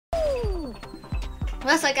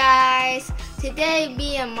What's up, guys? Today,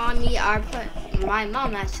 me and mommy are my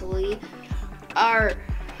mom actually are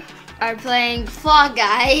playing Fall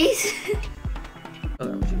Guys.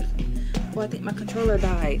 Well, I think my controller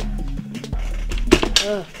died.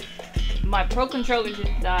 Ugh. My Pro controller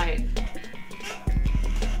just died.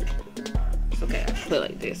 It's okay, I play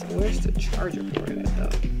like this. Where's the charger for it though?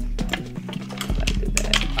 I did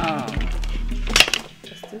that.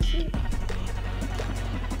 Is this it?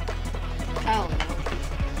 Oh no.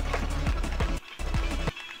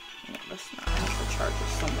 That's not. I have the charger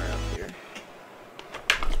somewhere up here.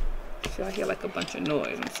 See, I hear like a bunch of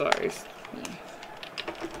noise. I'm sorry. It's me.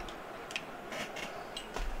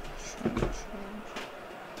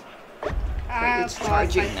 It's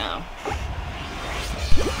charging now.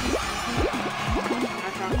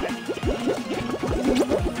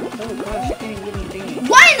 Oh gosh, I can't get anything.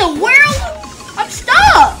 What in the world? I'm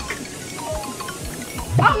stuck!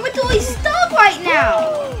 I'm literally stuck right now!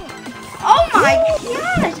 Oh my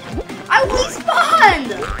gosh! I respawned!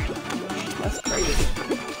 That's crazy.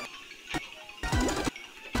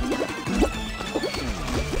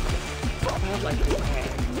 I have like a lag.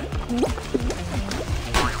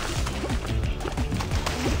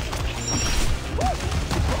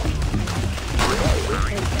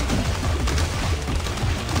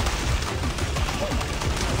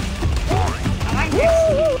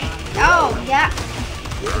 Oh yeah!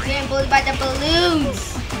 I'm getting bullied by the balloons!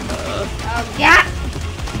 Oh yeah!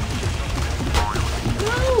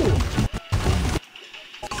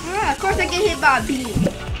 Ah, of course I get hit by a beam.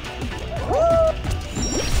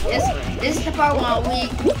 This is the part when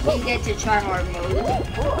we get to try hard mode.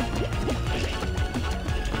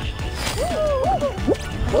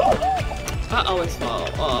 I always fall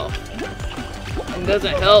off. And it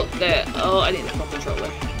doesn't help that, oh, I need a Pro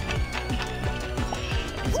controller.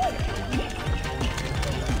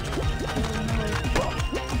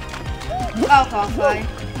 I'll qualify.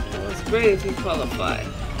 Well, it's great if you qualify.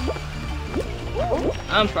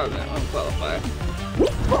 I'm probably not gonna qualify.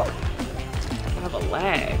 I have a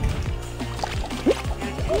lag.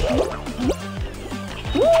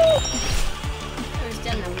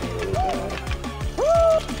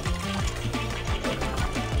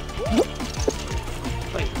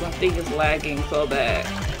 Like, my thing is lagging so bad.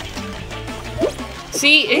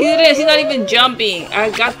 See, it is. He's not even jumping. I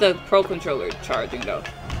got the Pro controller charging though.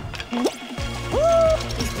 You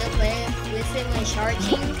still play with it when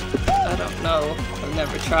charging? I don't know. I've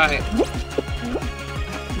never tried.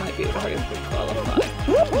 Might be able to hurry up and qualify.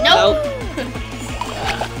 Nope.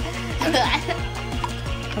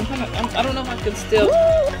 I don't know if I can still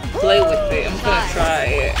play with it. I'm gonna try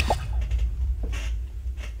it.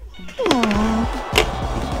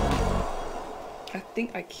 I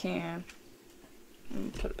think I can. Let me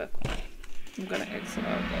put it back on. I'm gonna exit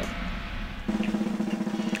out though.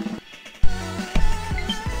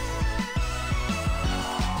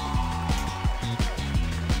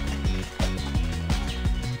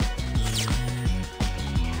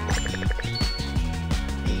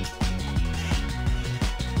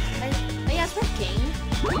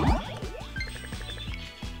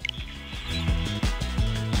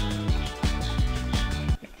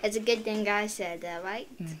 It's a good thing I said that, right?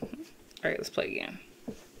 Alright, let's play again.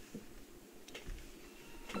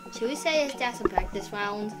 Should we say that's a practice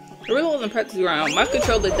round? It really wasn't a practice round. My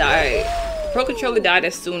controller died. Pro controller died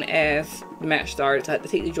as soon as the match started, so I had to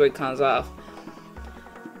take the Joy-Cons off.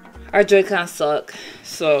 Our Joy-Cons suck,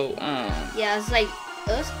 so yeah, it's like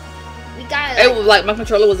we got it was like my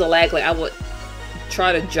controller was a lag. Like I would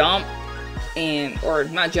try to jump or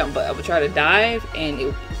not jump, but I would try to dive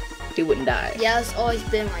and it wouldn't die. Yeah, it's always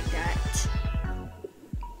been like that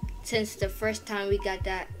since the first time we got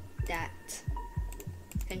that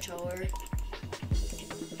controller.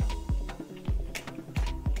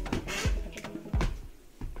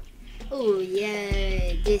 Oh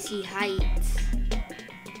yeah, Dizzy Heights.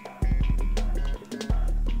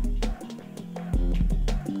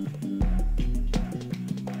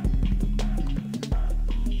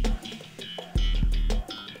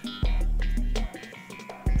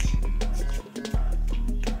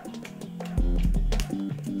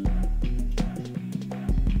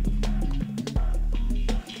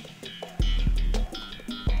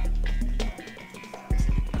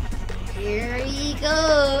 Here we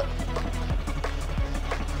go.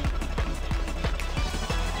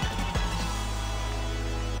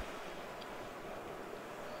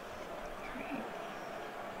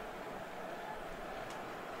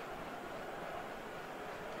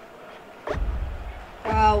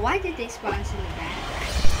 Why did they spawn us in the back?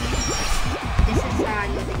 This is how I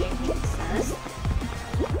know the game is sus.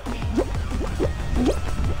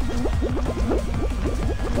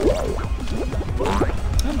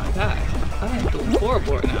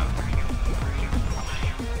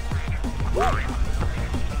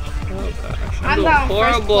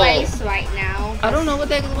 horrible. First place right now. I don't know what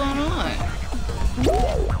the heck is going on.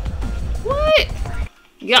 What?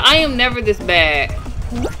 Yeah, I am never this bad.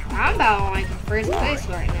 I'm about on like first place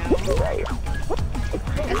right now.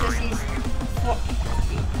 Because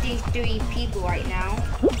these three people right now.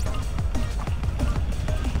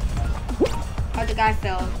 Oh, the guy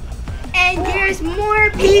fell. And there's more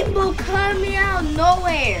people coming out of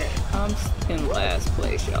nowhere. I'm in last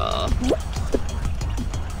place, y'all.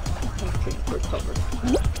 Okay, recover.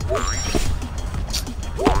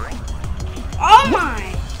 Oh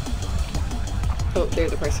my! Oh,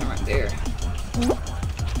 there's a person right there.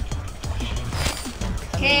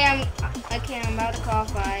 Okay, I'm about to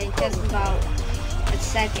qualify. Just about a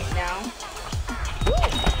second now.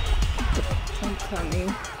 I'm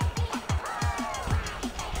coming.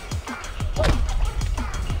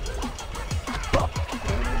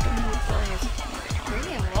 We're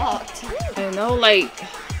getting walked. I know, like.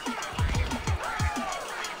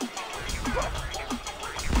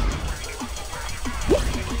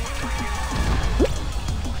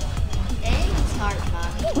 It's hard,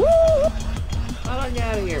 mommy. How do I get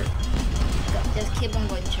out of here? Just keep on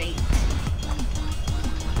going straight.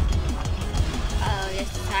 Oh,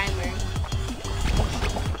 there's the timer.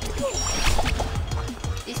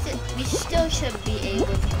 We still should be able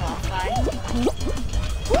to qualify.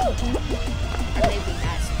 Or maybe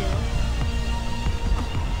not still.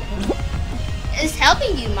 It's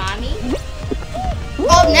helping you, mommy.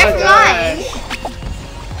 Oh, never mind.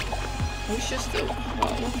 We should still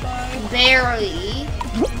qualify. Barely.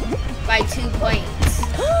 By 2 points.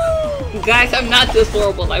 Guys, I'm not this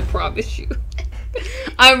horrible, I promise you.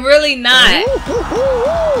 I'm really not.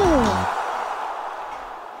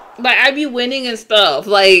 Like, I be winning and stuff.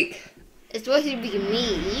 Like, It's supposed to be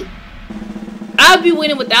me. I'll be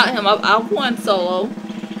winning without him. I won solo. Me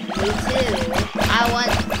too.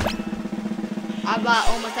 I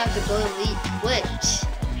almost have to go to Elite Witch.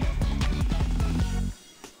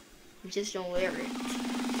 Just don't wear it.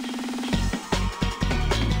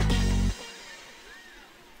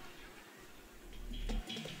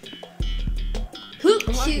 Hoop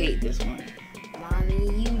Oh, I shoot. hate this one.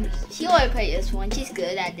 Mommy, she already played this one. She's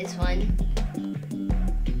good at this one.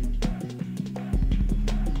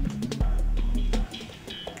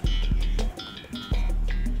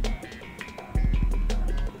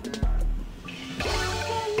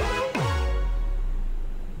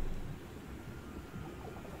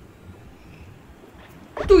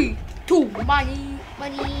 Three, two. Money.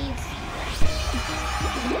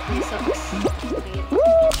 This sucks.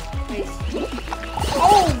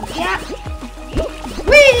 Oh, yeah.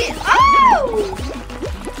 Wait. Oh!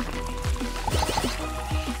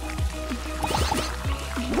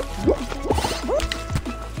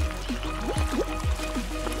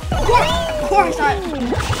 Of course I.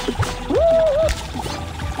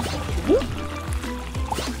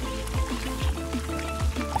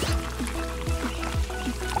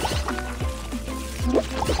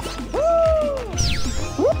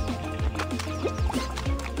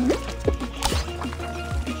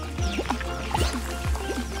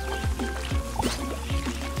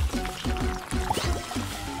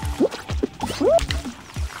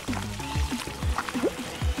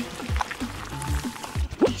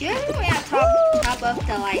 Do you ever want to top up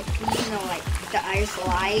the like the ice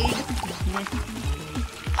slide?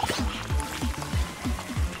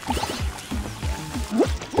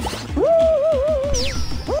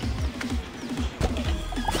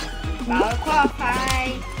 About to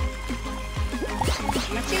qualify.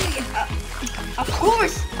 I'm gonna of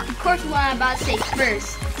course what I'm about to say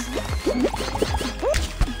first.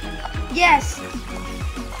 Yes!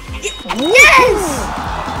 Yes!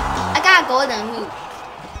 I got a golden hoop.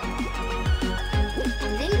 I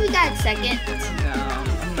think we got second. No,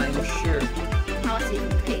 I'm not even sure. I was even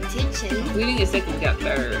paying attention. We didn't get second, we got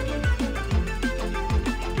third.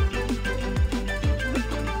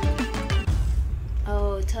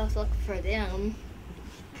 Oh, tough luck for them.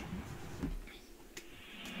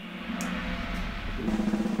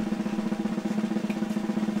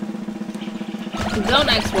 Don't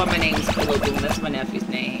ask why my name is Logan. That's my nephew's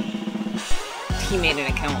name. He made an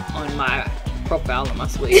account on my profile on my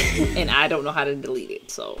Switch, and I don't know how to delete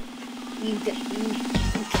it, so You I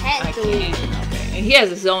can't do can't. it. Okay. And he has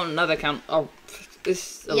his own another account. Oh,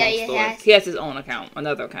 it's a long story. He has his own account,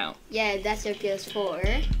 another account. Yeah, that's your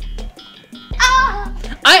PS4. Ah!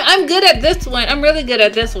 I'm good at this one. I'm really good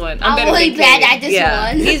at this one. I'm better really than bad Kaden. at this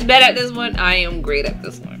one. He's bad at this one. I am great at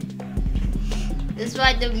this one. This is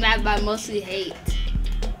like the map I mostly hate.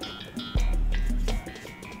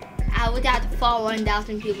 I would have to follow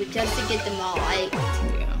 1,000 people just to get them all liked.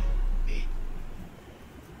 Yeah.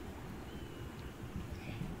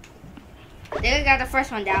 They got the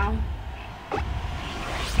first one down.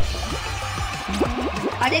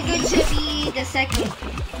 I think it should be the second.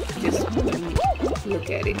 Just look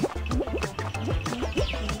at it.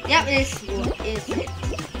 Yep, it's it.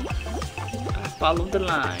 I follow the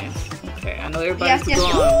lines. Okay, I know everybody's Yes,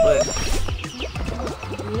 gone, but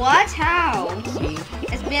what? How? see,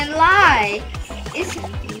 It's been lie.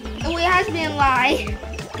 Oh, it has been lie.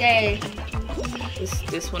 Okay. it's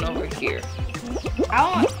this one over here.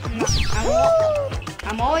 I'm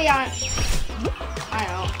always on. I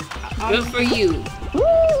don't. Good for you.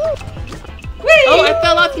 Oh, I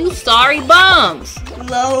fell off, you sorry bums.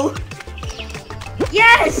 Low.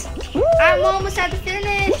 Yes! I'm almost at the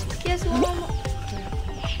finish. Just one more.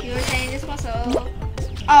 You were saying this one, so.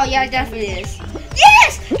 Oh, yeah, it definitely is.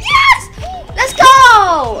 Yes! Yes! Let's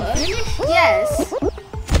go! Yes.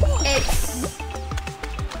 It's.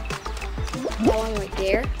 That one right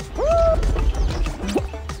there.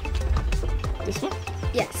 This one?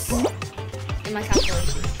 Yes. In my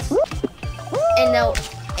calculations. And no,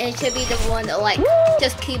 and it should be the one that like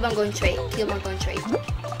just keep on going straight. Keep on going straight.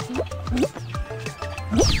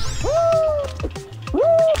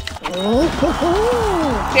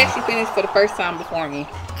 She actually finished for the first time before me.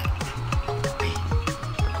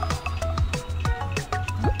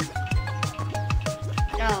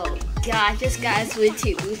 Oh god, this guy's with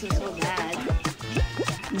two losing so bad.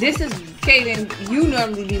 This is Kaden. You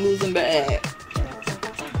normally be losing bad.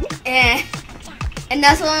 And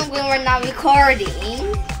that's when we're not recording.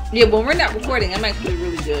 Yeah, when we're not recording, I'm actually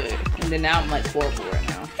really good. And then now I'm like horrible right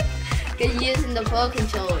now. Cause you're using the Pro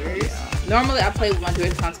controllers. Normally I play with my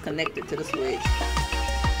Joy-Cons connected to the Switch.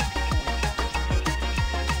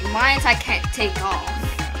 Mine's I can't take off.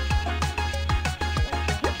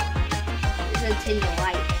 It's a tinge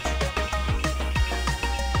light.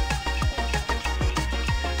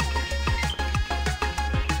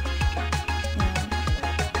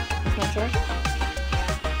 It's not charging?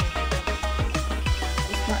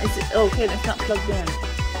 It's not, okay, it's not plugged in.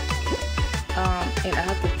 And I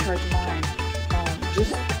have to charge mine.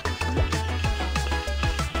 Just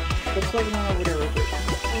go plug mine over there real quick.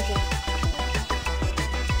 Okay.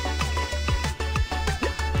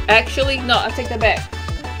 Actually, no, I take that back.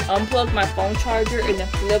 Unplug my phone charger and then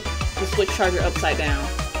flip the Switch charger upside down.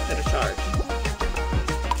 That'll charge.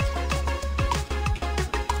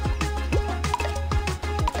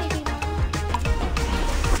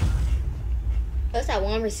 That's at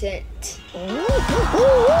 1%.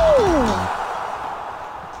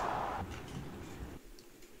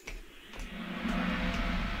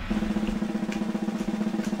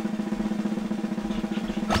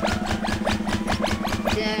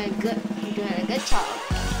 Doing a good job.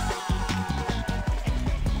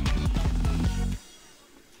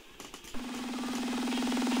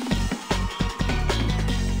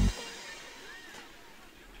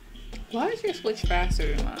 Why is your Switch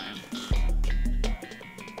faster than mine?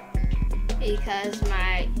 Because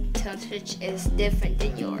my tone switch is different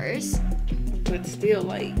than yours. But still,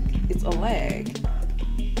 like, it's a lag.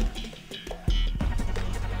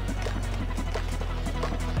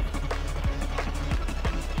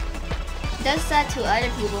 Does that to other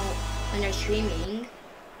people when they're streaming.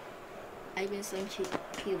 I've been seeing people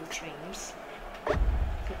streams. Put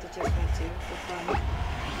the just one too for fun.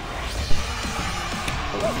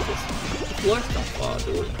 The floors don't fall,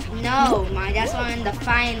 do it? No, that's one in the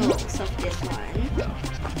finals of this one.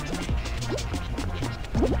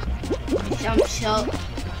 Jump showdown.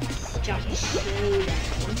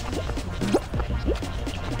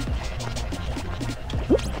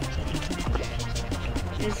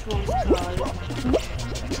 This one's called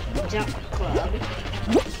Jump Club.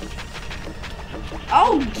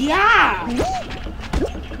 Oh yeah!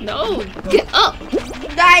 No, get up!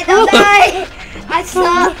 Die, don't die! I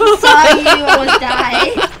saw you almost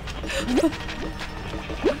die.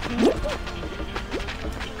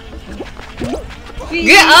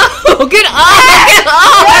 Get up! Get up! Get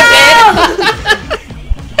up!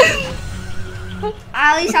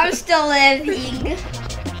 At least I'm still living.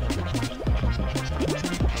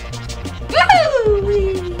 Woo!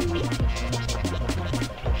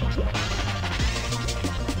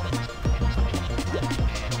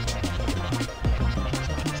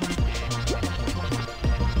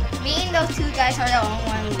 Me and those two guys are the only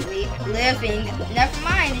ones living. Never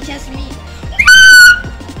mind, it's just me.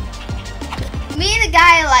 Me and the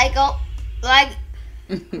guy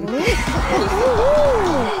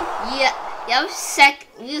yeah,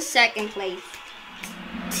 we second place.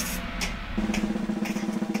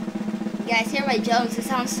 You guys hear my jokes? It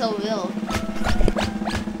sounds so real.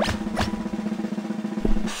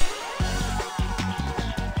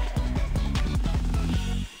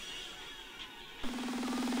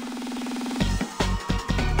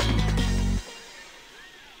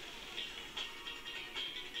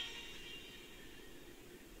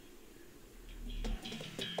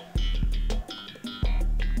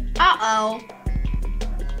 Patel.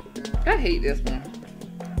 I hate this one.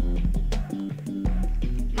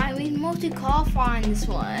 We mostly qualify on this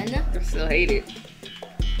one. I still hate it.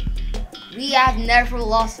 We have never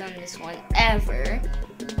lost on this one, ever.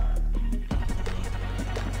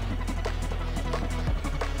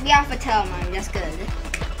 We have Patel, man. That's good.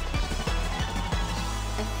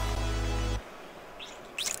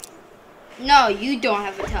 No, you don't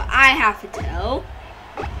have Patel. I have Patel.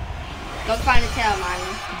 Go find Patel,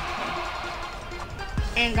 mommy.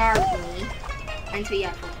 And guard me until you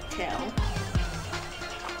have Patel.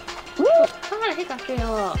 How the heck I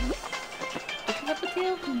fell up? Did you have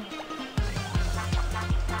Patel?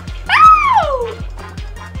 Oh!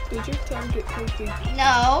 Did your tail get taken?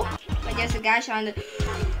 No, but there's a guy trying to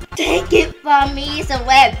take it from me. It's a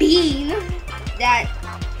wet bean. That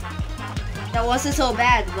wasn't so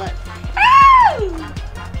bad, but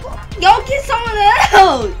go get someone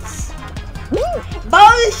else. Bo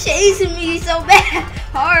is chasing me so bad,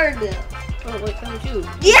 hard. Oh wait, that was you.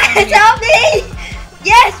 Yes, help me.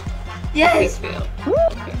 Yes, yes. Fail.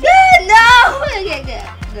 Good, no. Okay,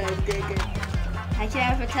 good. I can't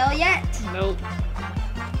have Patel yet. Nope.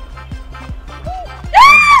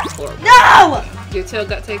 No! Your tail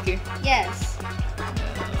got taken. Yes.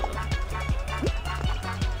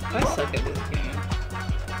 I suck at this game.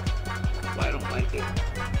 Well, I don't like it.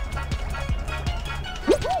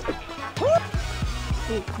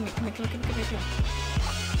 Ooh, come here.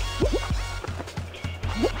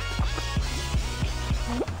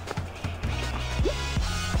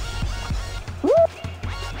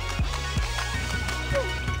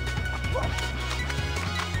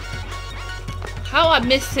 How I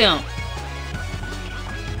missed him?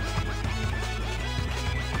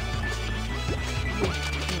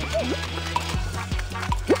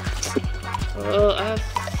 Well,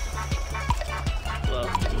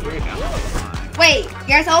 we're down. Wait,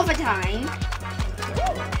 there's overtime.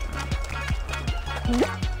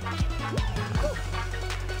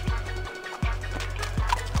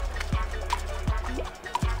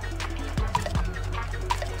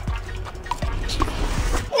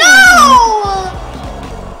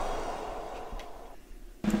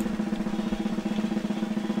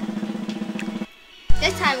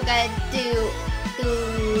 This time we're gonna do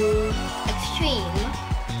extreme.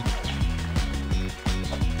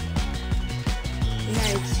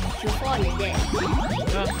 Nice, you fought it then.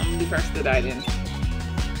 Well, I'm gonna be first to die then.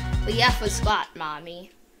 But yeah, for spot, mommy.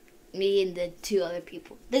 Me and the two other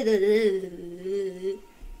people.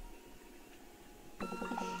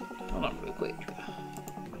 Hold on real quick.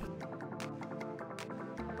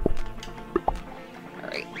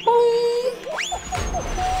 Alright.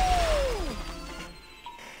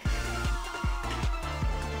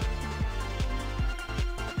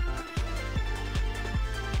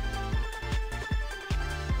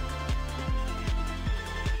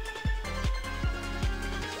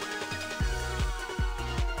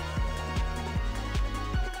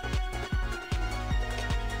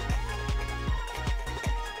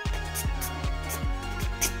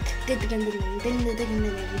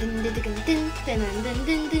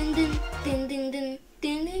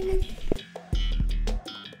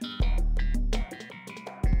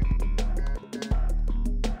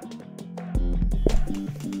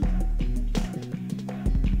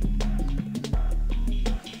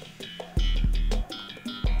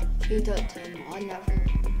 I'll never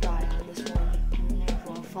die on this one. I'll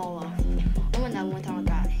never fall off. I went that one time I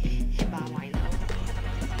got hit by a rhino.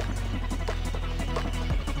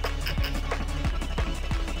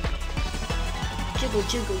 Jiggle,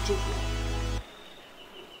 jiggle, jiggle.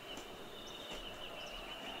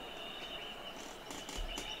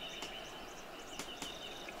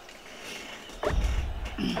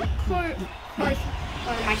 Of course,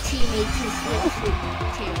 one of my teammates is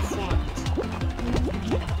transformed.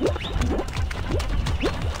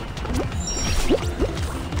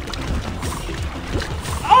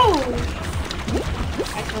 Oh!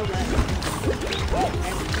 I told that.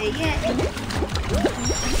 That's it yet.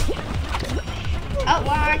 Oh,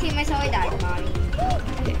 one of our teammates already died, mommy.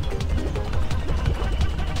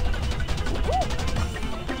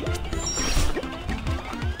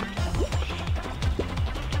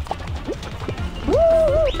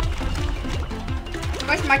 Of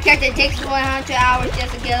course, my character takes 100 hours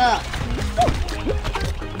just to get up.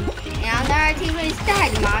 And our teammate is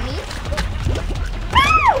died, mommy.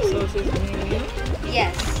 So it's just me and you?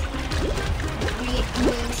 Yes. We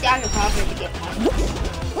started probably to get points.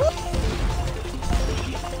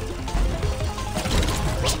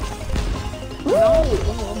 No!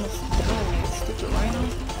 Oh, almost died. Stupid rhino.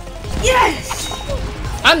 Yes!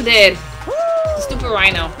 I'm dead. Stupid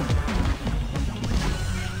rhino.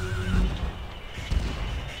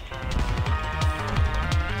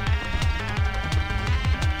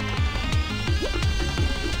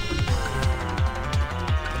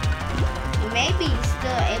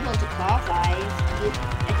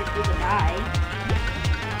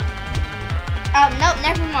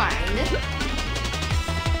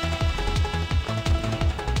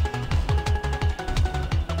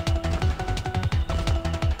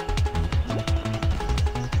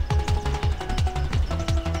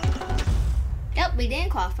 didn't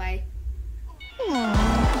qualify.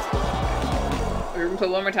 We're gonna play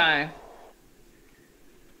one more time.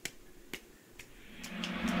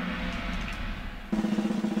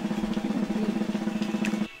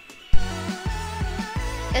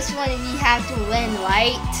 This one we have to win,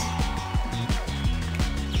 right?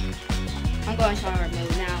 I'm going to hard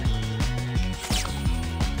mode now.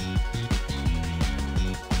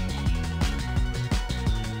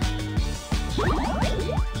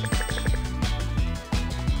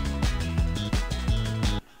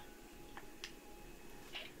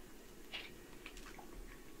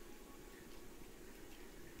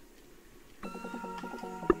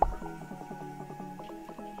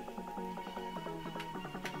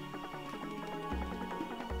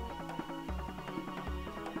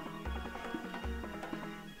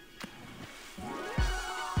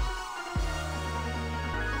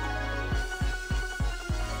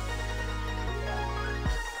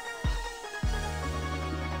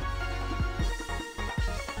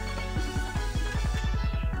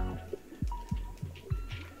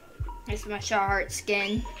 It's my Charheart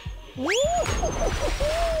skin.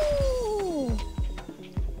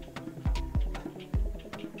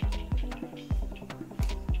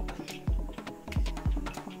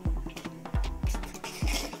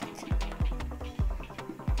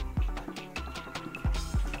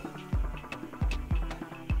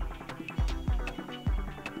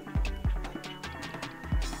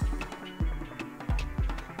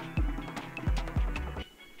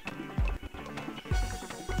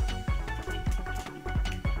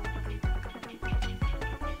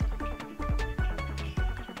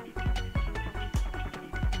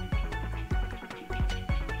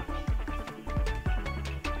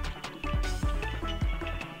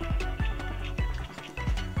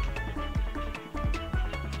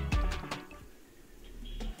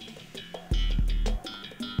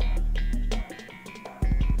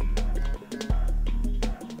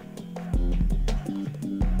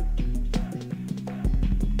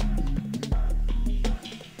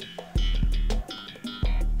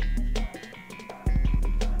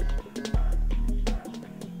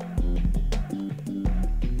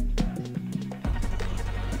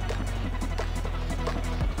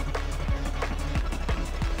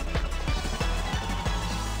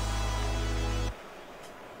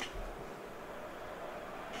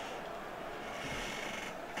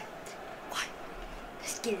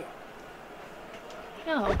 Get it.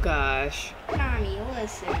 Oh gosh. Mommy,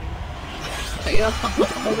 listen. Yo,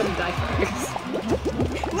 I'm gonna die first.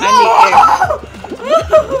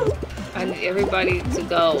 I need everybody to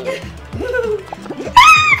go.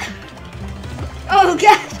 Oh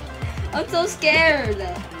gosh, I'm so scared.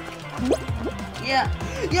 Yeah,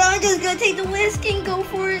 I'm just gonna take the whisk and go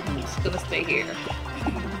for it. I'm just gonna stay here.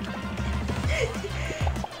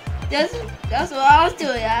 That's what I was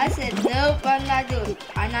doing. I said, nope, I'm not doing it.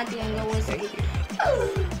 I'm not doing the whisk.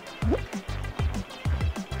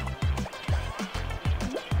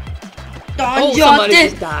 Don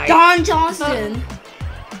Johnson. Don Johnson.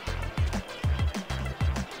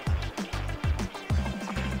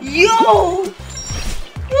 Yo!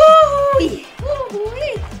 Woo-wee!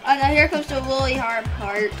 Woo-wee! Oh, now here comes the really hard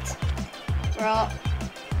part. Bro.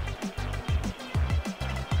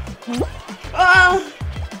 Oh!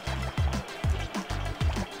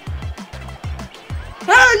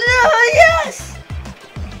 Oh no! Yes!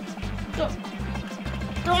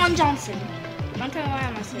 Don Johnson. Don't tell me why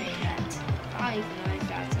am I saying that. I don't even know if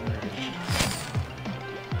that's a word.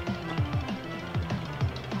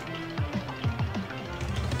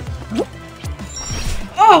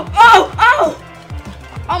 Oh!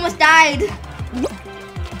 Almost died.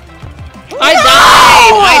 I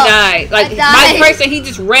died. Like my person, he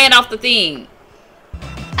just ran off the thing.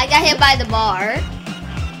 I got hit by the bar.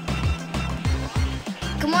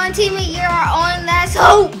 Come on, teammate, you're our only last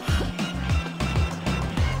hope.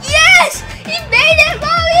 Yes! He made it,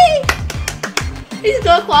 mommy! He's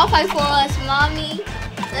gonna qualify for us, mommy.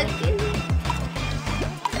 Let's get it.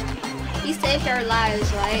 He saved our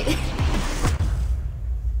lives, right?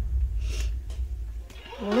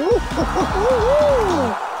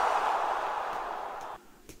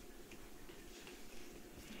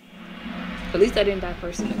 At least I didn't die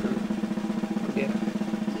first in the group. Yeah.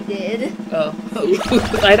 You did. Oh.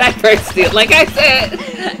 I died first still. Like I said,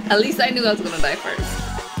 at least I knew I was gonna die first.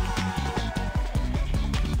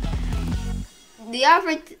 The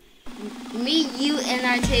offer, me, you, and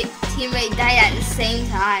our teammate died at the same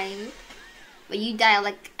time. But you died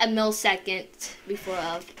like a millisecond before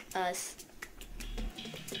us.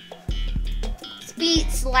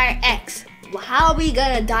 Speed Slayer X. Well, how are we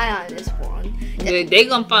gonna die on this one? They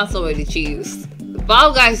gonna find somebody to choose.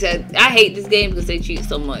 Fall Guys said, I hate this game because they cheat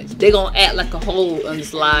so much. They're gonna act like a hole on the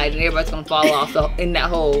slide and everybody's gonna fall off in that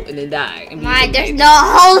hole and then die. And There's no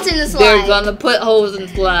holes in the slide. They're gonna put holes in the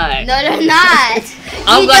slide. No, they're not.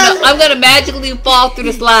 I'm gonna magically fall through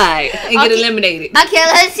the slide and get eliminated. Okay,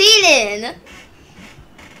 let's see then.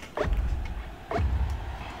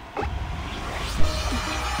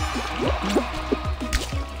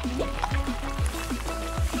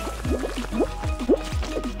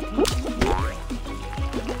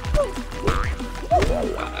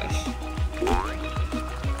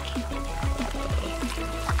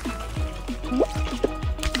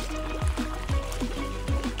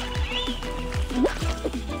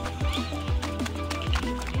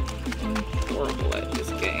 Horrible at this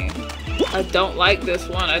game. I don't like this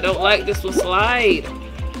one. I don't like this one slide.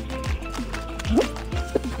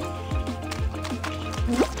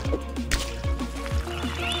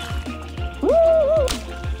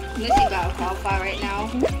 Missy got a qualify right now.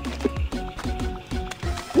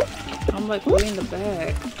 I'm like way in the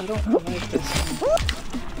back. I don't like this one.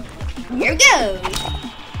 Here we go.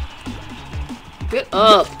 Get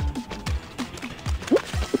up.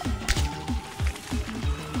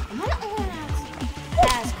 Am I the only one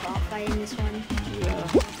that's qualify in this one? Yeah.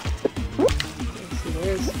 Let's see,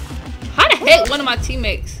 where's... How the heck one of my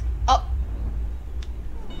teammates? Oh.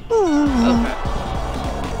 Okay.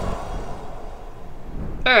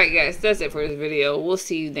 Alright guys, that's it for this video. We'll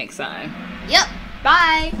see you next time. Yep.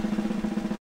 Bye.